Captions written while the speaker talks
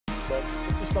but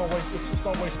let's just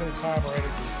don't waste any time or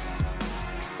energy.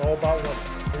 It's all about winning.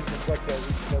 Please reflect that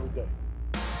each and every day.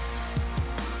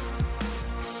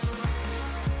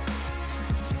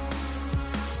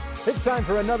 It's time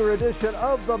for another edition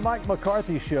of the Mike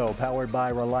McCarthy Show, powered by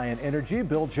Reliant Energy.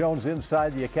 Bill Jones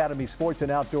inside the Academy Sports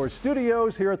and Outdoor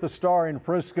Studios here at the Star in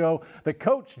Frisco. The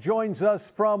coach joins us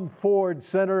from Ford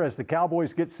Center as the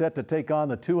Cowboys get set to take on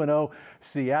the 2-0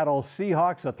 Seattle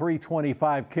Seahawks. A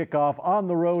 3:25 kickoff on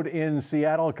the road in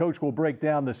Seattle. Coach will break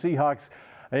down the Seahawks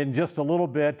in just a little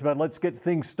bit, but let's get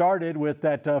things started with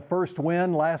that first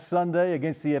win last Sunday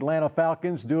against the Atlanta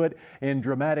Falcons. Do it in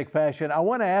dramatic fashion. I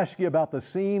want to ask you about the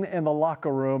scene in the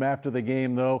locker room after the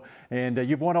game, though, and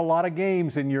you've won a lot of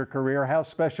games in your career. How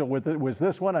special was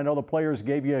this one? I know the players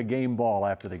gave you a game ball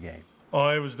after the game. Oh,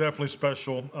 it was definitely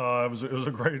special. It was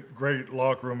a great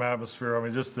locker room atmosphere. I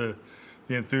mean, just the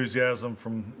enthusiasm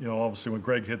from, obviously when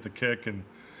Greg hit the kick and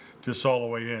just all the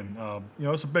way in.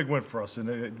 It's a big win for us,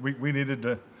 and we needed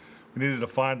to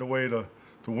find a way to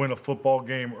win a football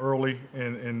game early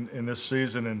in this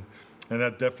season, and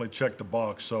that definitely checked the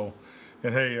box. So,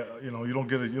 and hey, you don't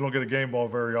get a game ball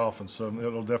very often, so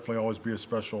it'll definitely always be a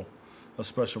special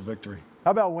victory.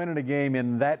 How about winning a game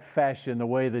in that fashion, the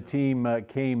way the team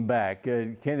came back?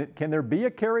 Can there be a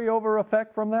carryover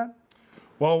effect from that?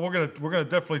 Well, we're gonna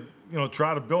definitely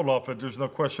try to build off it. There's no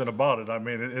question about it. I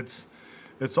mean,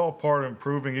 it's all part of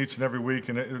improving each and every week,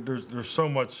 and there's so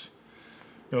much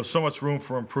room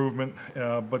for improvement.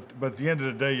 But at the end of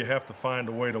the day, you have to find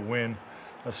a way to win,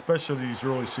 especially these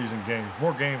early season games.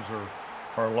 More games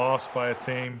are lost by a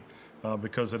team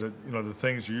because of the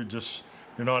things you're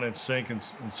not in sync in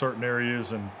certain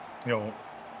areas, and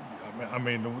I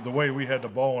mean the way we had the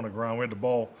ball on the ground, we had the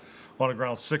ball on the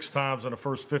ground 6 times in the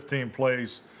first 15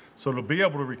 plays. So to be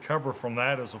able to recover from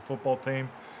that as a football team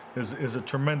is a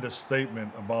tremendous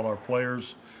statement about our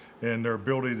players and their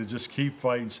ability to just keep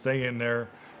fighting, stay in there,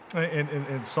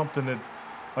 and something that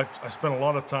I spent a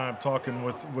lot of time talking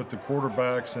with the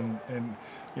quarterbacks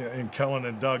and Kellen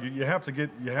and Doug. You have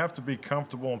to be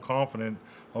comfortable and confident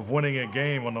of winning a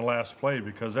game on the last play,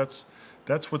 because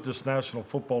that's what this National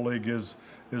Football League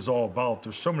is all about.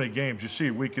 There's so many games you see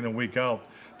week in and week out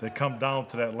that come down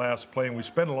to that last play, and we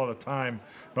spend a lot of time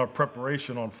in our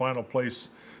preparation on final place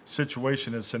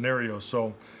situation and scenarios.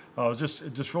 So I was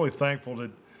just really thankful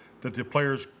that the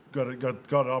players got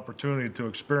an opportunity to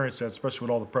experience that, especially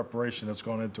with all the preparation that's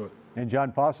gone into it. And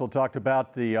John Fossil talked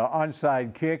about the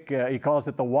onside kick. He calls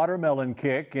it the watermelon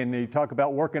kick, and he talked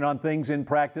about working on things in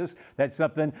practice. That's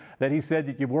something that he said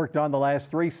that you've worked on the last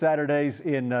 3 Saturdays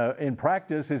in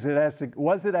practice.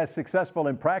 Was it as successful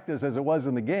in practice as it was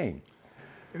in the game?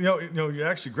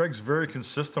 Actually, Greg's very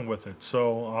consistent with it.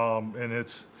 So, and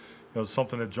it's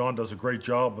something that John does a great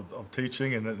job of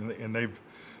teaching, and they've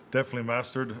definitely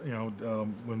mastered.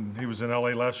 When he was in LA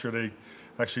last year, they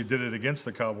actually did it against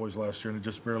the Cowboys last year, and it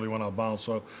just barely went out of bounds.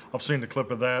 So I've seen the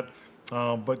clip of that.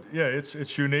 But yeah,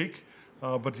 it's unique.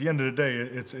 But at the end of the day,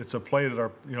 it's a play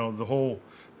that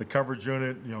the coverage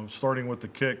unit, starting with the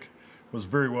kick, was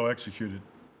very well executed.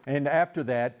 And after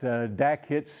that, Dak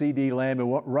hits C.D. Lamb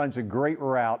and runs a great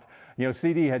route.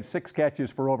 C.D. had 6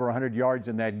 catches for over 100 yards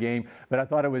in that game, but I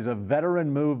thought it was a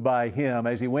veteran move by him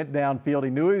as he went downfield.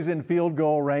 He knew he was in field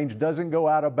goal range, doesn't go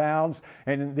out of bounds,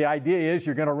 and the idea is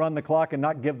you're going to run the clock and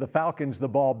not give the Falcons the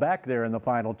ball back there in the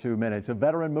final 2 minutes. A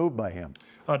veteran move by him.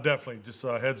 Definitely. Just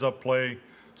a heads-up play,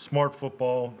 smart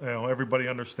football, everybody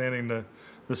understanding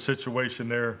the situation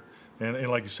there. And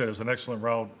like you said, it was an excellent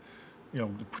route. The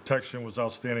protection was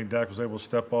outstanding. Dak was able to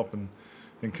step up and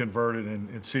convert it,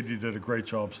 and CD did a great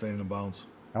job staying in bounds.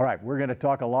 All right, we're going to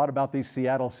talk a lot about these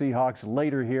Seattle Seahawks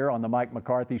later here on the Mike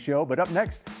McCarthy Show. But up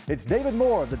next, it's David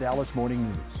Moore of the Dallas Morning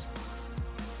News.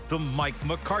 The Mike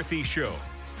McCarthy Show,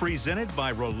 presented by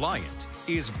Reliant,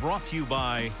 is brought to you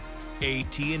by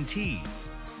AT&T.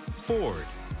 Ford.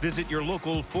 Visit your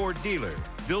local Ford dealer.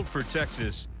 Built for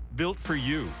Texas, built for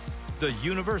you. The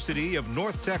University of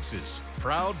North Texas,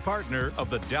 proud partner of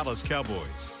the Dallas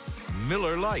Cowboys.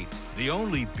 Miller Lite, the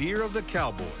only beer of the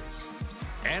Cowboys.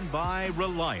 And by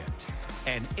Reliant,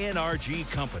 an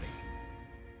NRG company.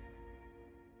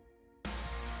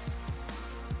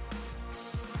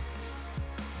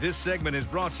 This segment is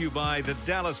brought to you by the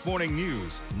Dallas Morning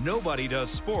News. Nobody does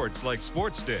sports like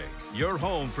Sports Day. Your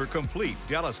home for complete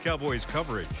Dallas Cowboys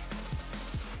coverage.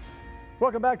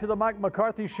 Welcome back to the Mike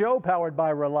McCarthy Show, powered by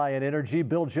Reliant Energy.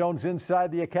 Bill Jones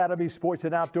inside the Academy Sports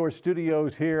and Outdoor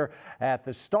Studios here at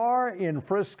the Star in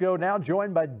Frisco. Now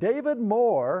joined by David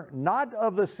Moore, not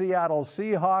of the Seattle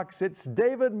Seahawks. It's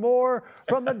David Moore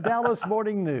from the Dallas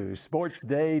Morning News,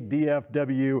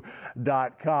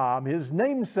 SportsDayDFW.com. His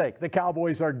namesake, the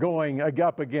Cowboys are going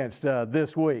up against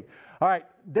this week. All right,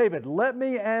 David, let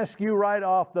me ask you right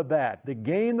off the bat, the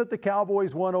game that the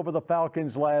Cowboys won over the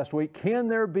Falcons last week, can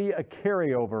there be a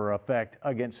carryover effect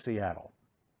against Seattle?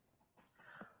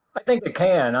 I think it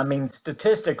can. I mean,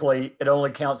 statistically, it only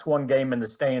counts one game in the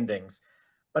standings.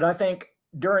 But I think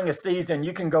during a season,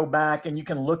 you can go back and you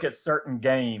can look at certain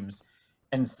games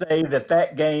and say that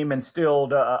that game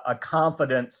instilled a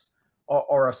confidence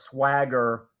or a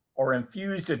swagger or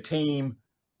infused a team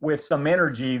with some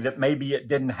energy that maybe it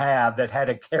didn't have, that had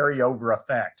a carryover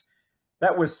effect.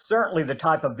 That was certainly the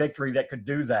type of victory that could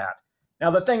do that. Now,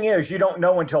 the thing is, you don't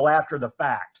know until after the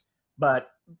fact,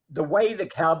 but the way the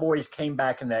Cowboys came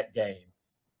back in that game,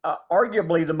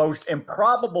 arguably the most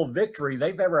improbable victory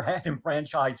they've ever had in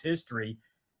franchise history,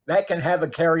 that can have a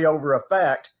carryover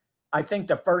effect. I think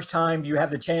the first time you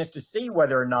have the chance to see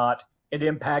whether or not it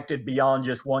impacted beyond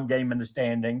just one game in the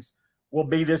standings will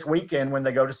be this weekend when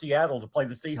they go to Seattle to play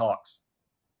the Seahawks.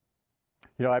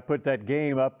 You know, I put that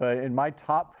game up in my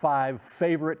top 5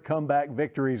 favorite comeback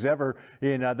victories ever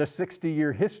in the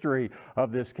 60-year history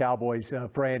of this Cowboys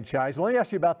franchise. Let me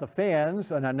ask you about the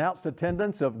fans. An announced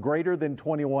attendance of greater than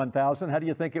 21,000. How do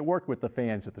you think it worked with the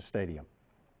fans at the stadium?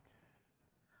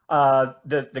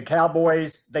 The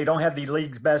Cowboys, they don't have the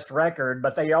league's best record,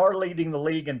 but they are leading the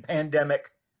league in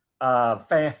pandemic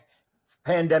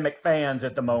fans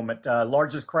at the moment.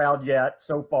 Largest crowd yet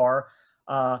so far.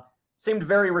 Seemed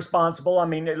very responsible. I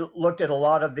mean, it looked at a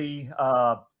lot of the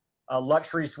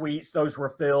luxury suites. Those were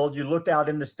filled. You looked out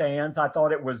in the stands. I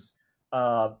thought it was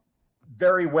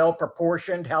very well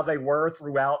proportioned how they were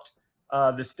throughout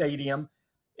the stadium.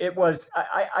 It was,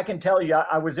 I can tell you,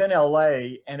 I was in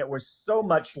LA and it was so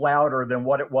much louder than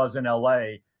what it was in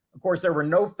LA. Of course, there were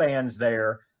no fans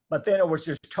there, but then it was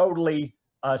just totally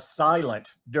silent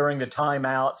during the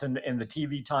timeouts and the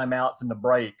TV timeouts and the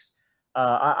breaks.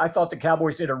 I thought the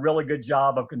Cowboys did a really good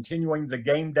job of continuing the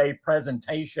game day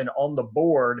presentation on the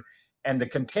board and the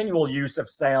continual use of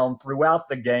sound throughout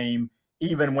the game,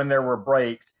 even when there were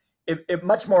breaks. It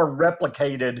much more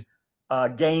replicated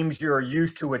games you're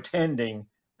used to attending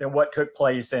than what took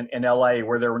place in LA,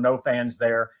 where there were no fans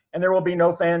there. And there will be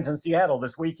no fans in Seattle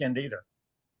this weekend either.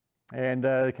 And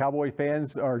Cowboy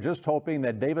fans are just hoping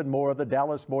that David Moore of the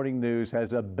Dallas Morning News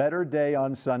has a better day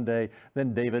on Sunday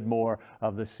than David Moore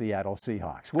of the Seattle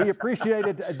Seahawks. We appreciate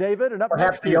it, David. And up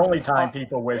Perhaps next the only time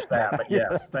people wish that, but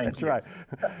yes, thank you. That's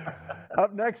right.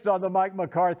 Up next on the Mike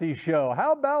McCarthy Show,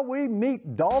 how about we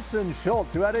meet Dalton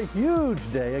Schultz, who had a huge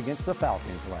day against the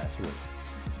Falcons last week.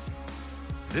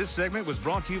 This segment was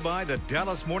brought to you by the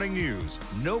Dallas Morning News.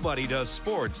 Nobody does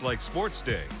sports like Sports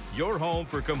Day. Your home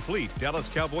for complete Dallas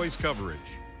Cowboys coverage.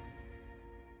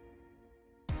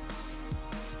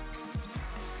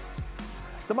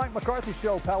 The Mike McCarthy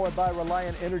Show, powered by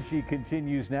Reliant Energy,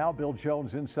 continues now. Bill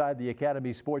Jones inside the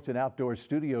Academy Sports and Outdoor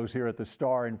Studios here at the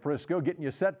Star in Frisco, getting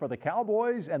you set for the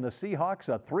Cowboys and the Seahawks,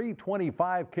 a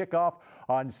 3:25 kickoff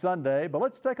on Sunday. But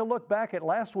let's take a look back at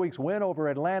last week's win over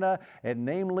Atlanta, and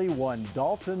namely one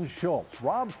Dalton Schultz.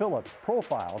 Rob Phillips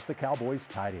profiles the Cowboys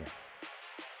tight end.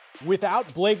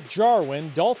 Without Blake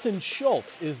Jarwin, Dalton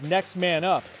Schultz is next man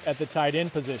up at the tight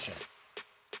end position.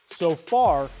 So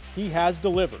far, he has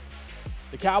delivered.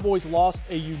 The Cowboys lost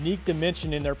a unique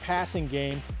dimension in their passing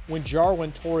game when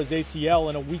Jarwin tore his ACL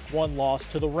in a Week 1 loss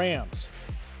to the Rams.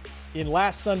 In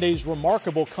last Sunday's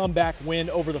remarkable comeback win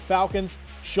over the Falcons,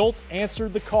 Schultz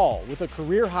answered the call with a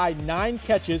career-high 9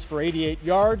 catches for 88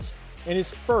 yards and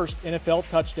his first NFL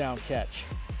touchdown catch.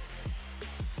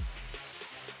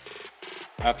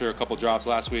 After a couple drops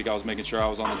last week, I was making sure I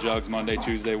was on the jugs Monday,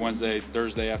 Tuesday, Wednesday,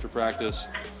 Thursday after practice.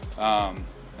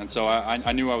 And so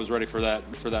I knew I was ready for that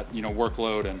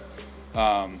workload, and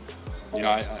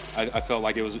I felt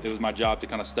like it was my job to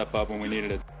kind of step up when we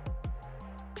needed it.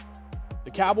 The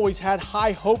Cowboys had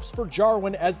high hopes for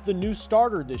Jarwin as the new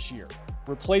starter this year,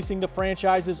 replacing the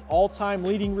franchise's all-time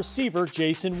leading receiver,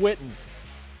 Jason Witten.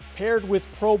 Paired with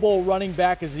Pro Bowl running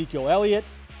back Ezekiel Elliott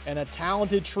and a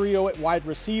talented trio at wide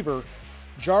receiver,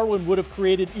 Jarwin would have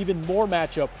created even more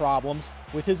matchup problems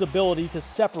with his ability to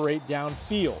separate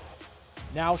downfield.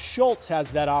 Now Schultz has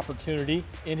that opportunity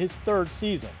in his 3rd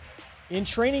season. In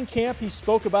training camp, he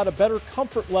spoke about a better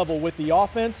comfort level with the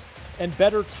offense and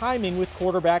better timing with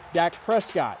quarterback Dak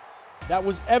Prescott. That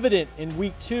was evident in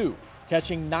Week 2,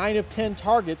 catching 9 of 10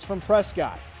 targets from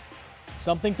Prescott.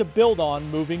 something to build on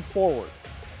moving forward.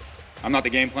 I'm not the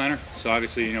game planner, so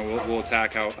obviously, we'll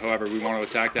attack however we want to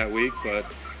attack that week. But,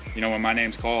 when my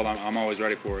name's called, I'm always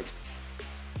ready for it.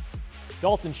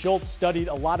 Dalton Schultz studied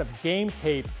a lot of game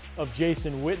tape of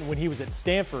Jason Witten when he was at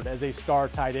Stanford as a star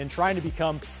tight end, trying to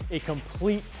become a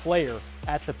complete player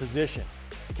at the position.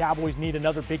 The Cowboys need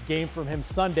another big game from him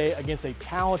Sunday against a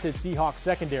talented Seahawks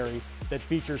secondary that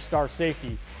features star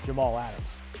safety Jamal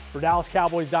Adams. For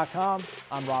DallasCowboys.com,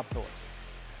 I'm Rob Phillips.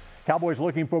 Cowboys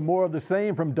looking for more of the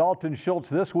same from Dalton Schultz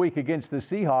this week against the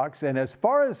Seahawks. And as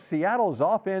far as Seattle's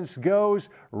offense goes,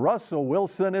 Russell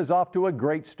Wilson is off to a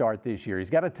great start this year.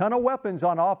 He's got a ton of weapons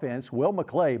on offense. Will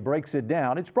McClay breaks it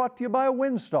down. It's brought to you by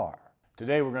WinStar.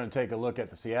 Today we're going to take a look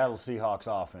at the Seattle Seahawks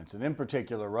offense, and in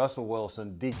particular Russell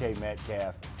Wilson, DK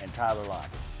Metcalf, and Tyler Lockett.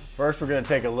 First, we're going to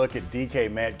take a look at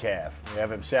DK Metcalf. We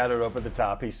have him shadowed up at the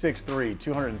top. He's 6'3",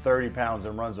 230 pounds,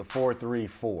 and runs a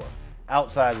 4.34.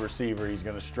 Outside receiver, he's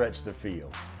going to stretch the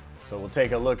field. So we'll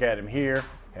take a look at him here,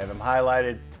 have him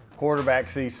highlighted. Quarterback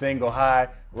sees single high.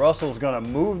 Russell's going to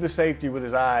move the safety with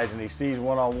his eyes, and he sees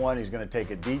one-on-one. He's going to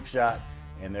take a deep shot,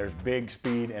 and there's big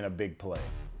speed and a big play.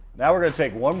 Now we're going to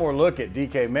take one more look at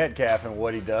DK Metcalf and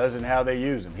what he does and how they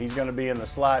use him. He's going to be in the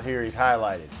slot here. He's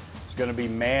highlighted. It's going to be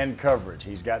man coverage.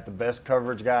 He's got the best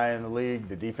coverage guy in the league,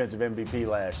 the defensive MVP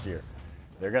last year.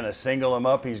 They're going to single him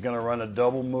up. He's going to run a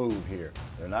double move here.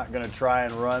 They're not going to try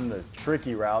and run the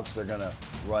tricky routes. They're going to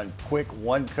run quick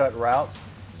one-cut routes.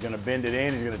 He's going to bend it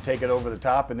in. He's going to take it over the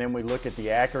top. And then we look at the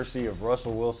accuracy of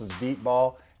Russell Wilson's deep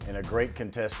ball and a great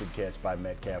contested catch by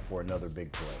Metcalf for another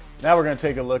big play. Now we're going to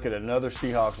take a look at another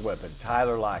Seahawks weapon,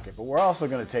 Tyler Lockett. But we're also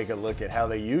going to take a look at how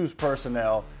they use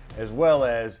personnel as well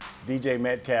as DJ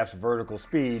Metcalf's vertical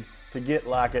speed to get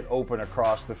Lockett open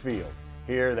across the field.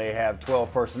 Here they have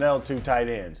 12 personnel, 2 tight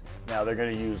ends. Now they're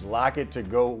going to use Lockett to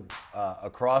go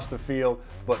across the field,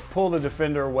 but pull the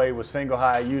defender away with single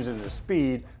high using the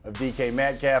speed of DK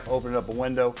Metcalf, opening up a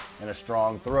window, and a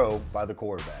strong throw by the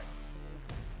quarterback.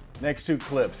 Next 2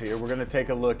 clips here, we're going to take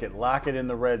a look at Lockett in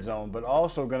the red zone, but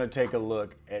also going to take a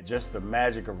look at just the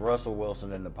magic of Russell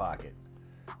Wilson in the pocket.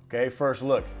 Okay, first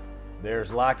look.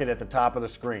 There's Lockett at the top of the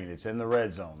screen. It's in the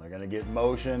red zone. They're going to get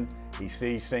motion. He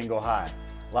sees single high.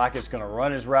 Lockett's going to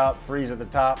run his route, freeze at the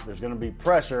top. There's going to be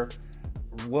pressure.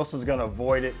 Wilson's going to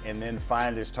avoid it and then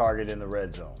find his target in the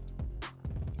red zone.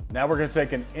 Now we're going to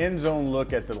take an end zone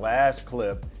look at the last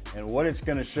clip, and what it's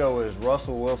going to show is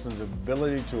Russell Wilson's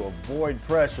ability to avoid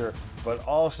pressure, but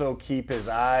also keep his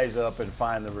eyes up and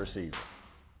find the receiver.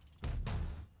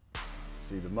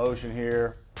 See the motion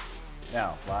here.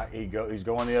 Now he's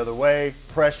going the other way,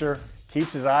 pressure,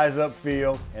 keeps his eyes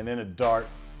upfield, and then a dart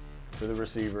to the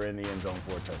receiver in the end zone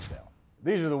for a touchdown.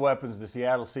 These are the weapons the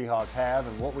Seattle Seahawks have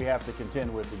and what we have to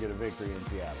contend with to get a victory in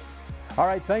Seattle. All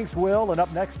right, thanks, Will. And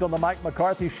up next on the Mike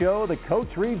McCarthy Show, the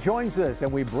Coach rejoins us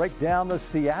and we break down the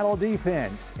Seattle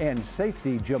defense and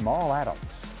safety Jamal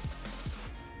Adams.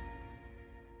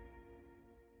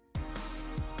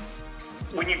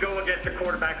 When you go against a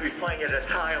quarterback who's playing at as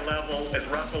high a level as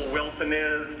Russell Wilson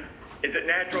is it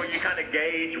natural you kind of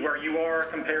gauge where you are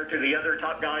compared to the other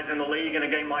top guys in the league in a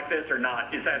game like this or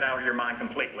not? Is that out of your mind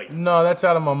completely? No, that's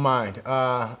out of my mind.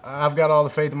 I've got all the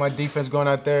faith in my defense going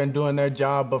out there and doing their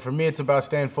job, but for me it's about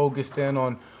staying focused in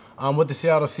on what the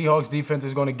Seattle Seahawks defense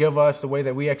is going to give us, the way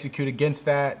that we execute against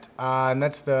that, and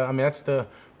that's the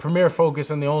premier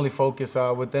focus and the only focus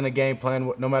within a game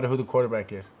plan, no matter who the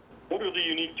quarterback is. What are the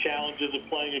unique challenges of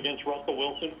playing against Russell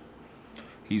Wilson?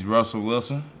 He's Russell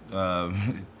Wilson.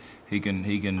 He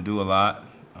can do a lot.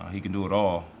 He can do it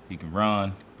all. He can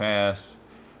run, pass.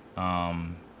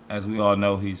 As we all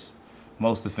know, he's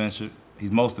most efficient.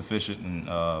 He's most efficient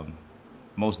and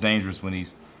most dangerous when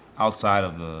he's outside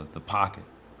of the pocket.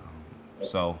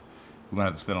 So we're gonna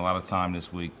have to spend a lot of time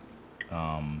this week,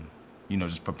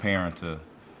 just preparing to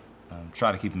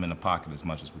try to keep him in the pocket as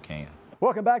much as we can.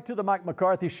 Welcome back to the Mike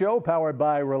McCarthy Show, powered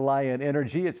by Reliant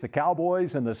Energy. It's the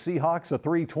Cowboys and the Seahawks, a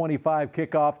 3:25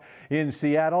 kickoff in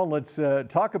Seattle. Let's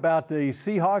talk about the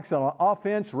Seahawks on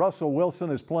offense. Russell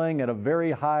Wilson is playing at a very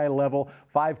high level.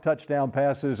 5 touchdown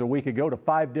passes a week ago to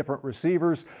 5 different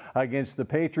receivers against the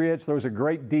Patriots. There was a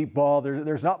great deep ball.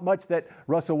 There's not much that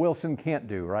Russell Wilson can't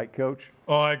do, right, Coach?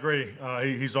 Oh, I agree.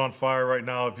 He's on fire right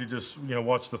now. If you just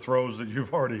watch the throws that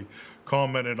you've already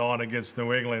commented on against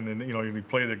New England, and he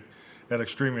played at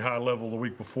extremely high level the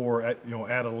week before at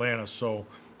Atlanta. So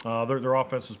their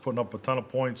offense is putting up a ton of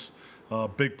points,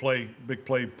 big play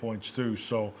points too.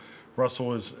 So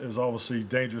Russell is obviously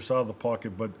dangerous out of the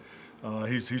pocket, but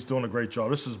he's doing a great job.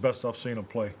 This is the best I've seen him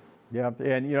play. Yeah,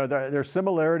 and you know there's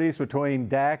similarities between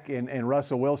Dak and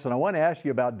Russell Wilson. I want to ask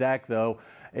you about Dak though,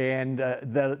 and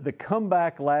the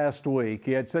comeback last week.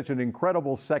 He had such an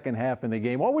incredible second half in the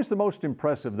game. What was the most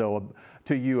impressive though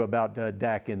to you about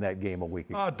Dak in that game a week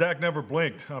ago? Dak never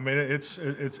blinked. I mean,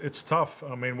 it's tough.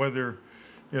 I mean, whether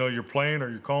you're playing or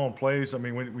you're calling plays. I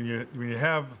mean, when you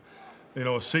have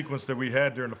a sequence that we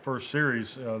had during the first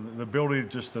series, the ability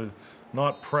just to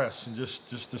not press and just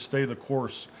to stay the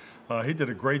course. He did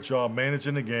a great job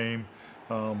managing the game.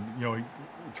 He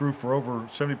threw for over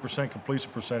 70% completion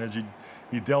percentage.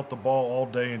 He dealt the ball all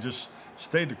day and just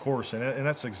stayed the course, and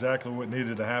that's exactly what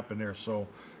needed to happen there. So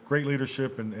great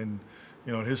leadership and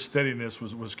his steadiness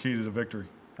was key to the victory.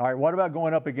 All right, what about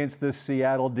going up against this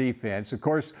Seattle defense? Of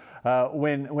course,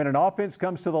 when an offense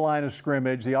comes to the line of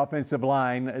scrimmage, the offensive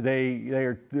line,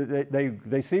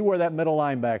 they see where that middle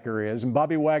linebacker is, and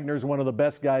Bobby Wagner is one of the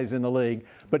best guys in the league.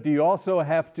 But do you also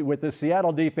have to, with the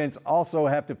Seattle defense, also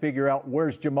have to figure out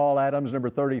where's Jamal Adams, number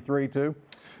 33, too?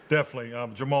 Definitely.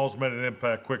 Jamal's made an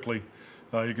impact quickly.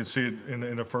 You can see it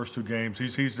in the first two games.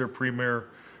 He's their premier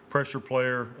pressure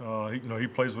player. He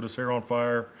plays with his hair on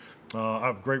fire. I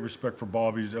have great respect for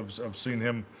Bobby. I've seen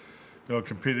him,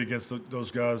 compete against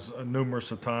those guys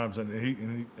numerous of times,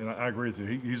 and I agree with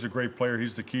you. He's a great player.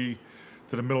 He's the key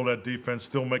to the middle of that defense,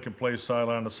 still making plays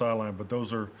sideline to sideline. But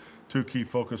those are two key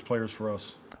focus players for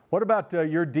us. What about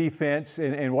your defense,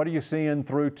 and what are you seeing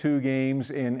through two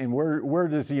games, and where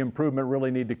does the improvement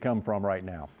really need to come from right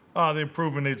now? The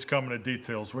improvement needs to come in the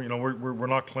details. We're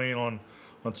not clean on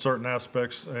certain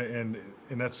aspects, and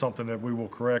that's something that we will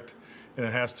correct. And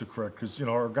it has to correct because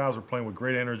our guys are playing with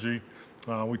great energy.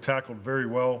 We tackled very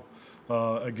well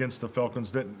against the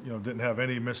Falcons. Didn't have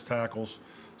any missed tackles.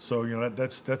 So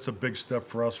that's a big step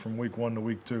for us from week 1 to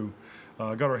week 2.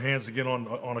 Got our hands again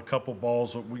on a couple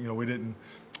balls. We didn't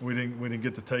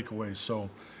get the takeaways. So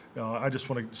I just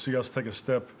want to see us take a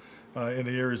step in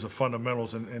the areas of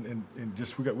fundamentals and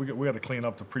just we got to clean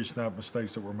up the pre-snap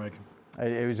mistakes that we're making.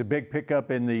 It was a big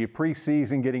pickup in the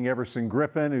preseason, getting Everson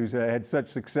Griffin, who's had such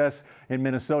success in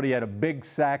Minnesota. He had a big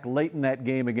sack late in that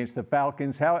game against the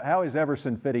Falcons. How is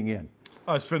Everson fitting in?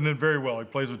 He's fitting in very well. He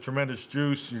plays with tremendous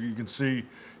juice. You can see,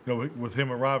 with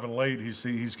him arriving late,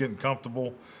 he's getting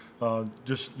comfortable.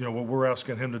 Just what we're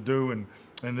asking him to do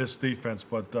in this defense.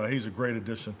 But he's a great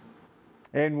addition.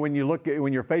 And when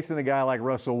you're facing a guy like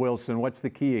Russell Wilson, what's the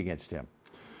key against him?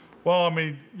 Well, I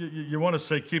mean, you want to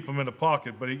say keep him in the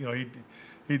pocket, but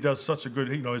he does such a good,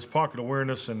 his pocket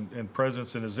awareness and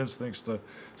presence and his instincts to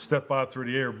step out through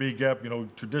the A or B gap.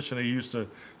 Traditionally he used to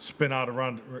spin out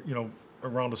around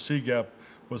the C gap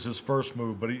was his first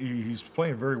move, but he's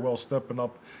playing very well, stepping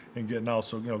up and getting out.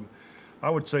 So I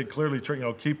would say clearly,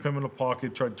 keep him in the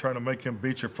pocket, trying to make him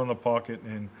beat you from the pocket,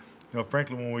 and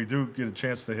frankly, when we do get a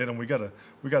chance to hit him, we gotta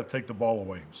take the ball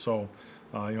away. So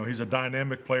he's a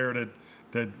dynamic player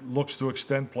that looks to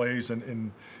extend plays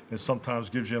and sometimes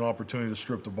gives you an opportunity to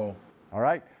strip the ball. All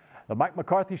right. The Mike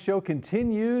McCarthy Show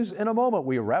continues in a moment.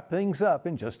 We wrap things up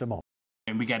in just a moment.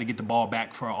 And we got to get the ball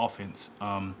back for our offense.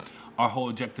 Our whole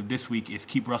objective this week is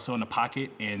keep Russell in the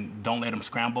pocket and don't let him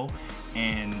scramble.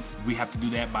 And we have to do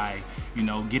that by,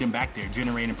 getting back there,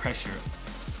 generating pressure.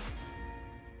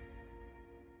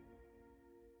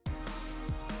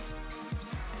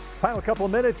 Final couple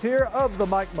of minutes here of the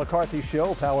Mike McCarthy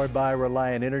Show, powered by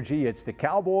Reliant Energy. It's the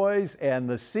Cowboys and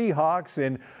the Seahawks,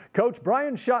 and Coach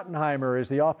Brian Schottenheimer is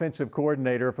the offensive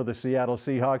coordinator for the Seattle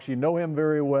Seahawks. You know him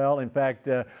very well. In fact,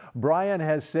 Brian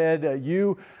has said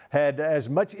you had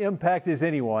as much impact as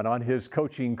anyone on his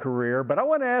coaching career. But I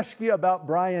want to ask you about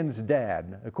Brian's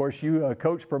dad. Of course, you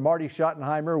coached for Marty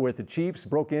Schottenheimer with the Chiefs,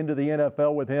 broke into the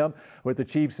NFL with him, with the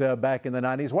Chiefs back in the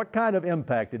 90s. What kind of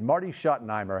impact did Marty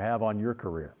Schottenheimer have on your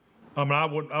carear? I mean,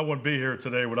 I wouldn't be here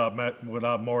today without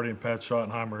Marty and Pat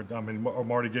Schottenheimer. I mean,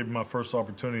 Marty gave me my first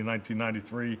opportunity in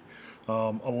 1993.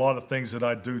 A lot of things that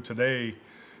I do today,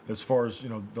 as far as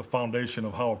the foundation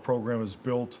of how a program is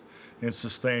built and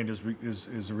sustained,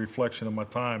 is a reflection of my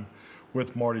time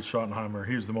with Marty Schottenheimer.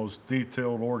 He's the most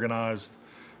detailed, organized,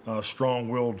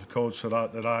 strong-willed coach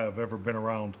that I have ever been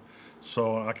around.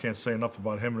 So I can't say enough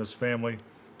about him and his family.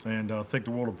 And I think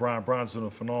the world of Brian. Brian's doing a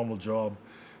phenomenal job.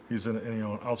 He's an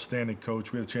outstanding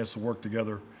coach. We had a chance to work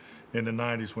together in the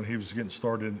 90s when he was getting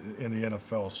started in the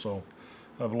NFL. So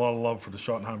I have a lot of love for the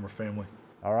Schottenheimer family.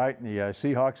 All right, the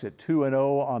Seahawks at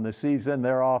 2-0 on the season.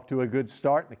 They're off to a good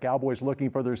start. The Cowboys looking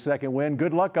for their second win.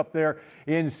 Good luck up there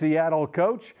in Seattle,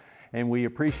 Coach. And we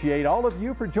appreciate all of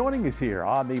you for joining us here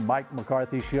on the Mike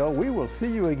McCarthy Show. We will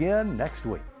see you again next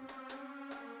week.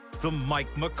 The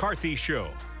Mike McCarthy Show,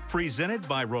 presented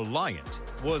by Reliant,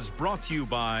 was brought to you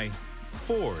by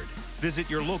Ford. Visit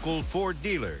your local Ford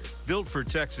dealer. Built for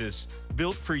Texas,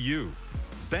 built for you.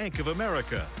 Bank of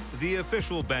America, the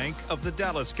official bank of the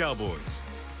Dallas Cowboys.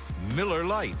 Miller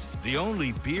Lite, the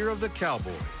only beer of the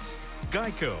Cowboys.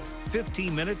 Geico,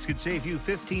 15 minutes could save you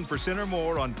 15% or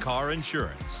more on car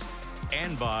insurance.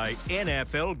 And by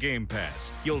NFL Game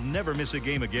Pass. You'll never miss a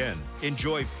game again.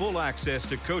 Enjoy full access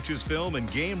to coaches' film and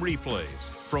game replays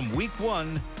from Week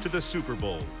 1 to the Super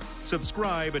Bowl.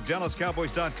 Subscribe at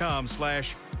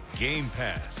DallasCowboys.com/Game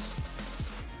Pass.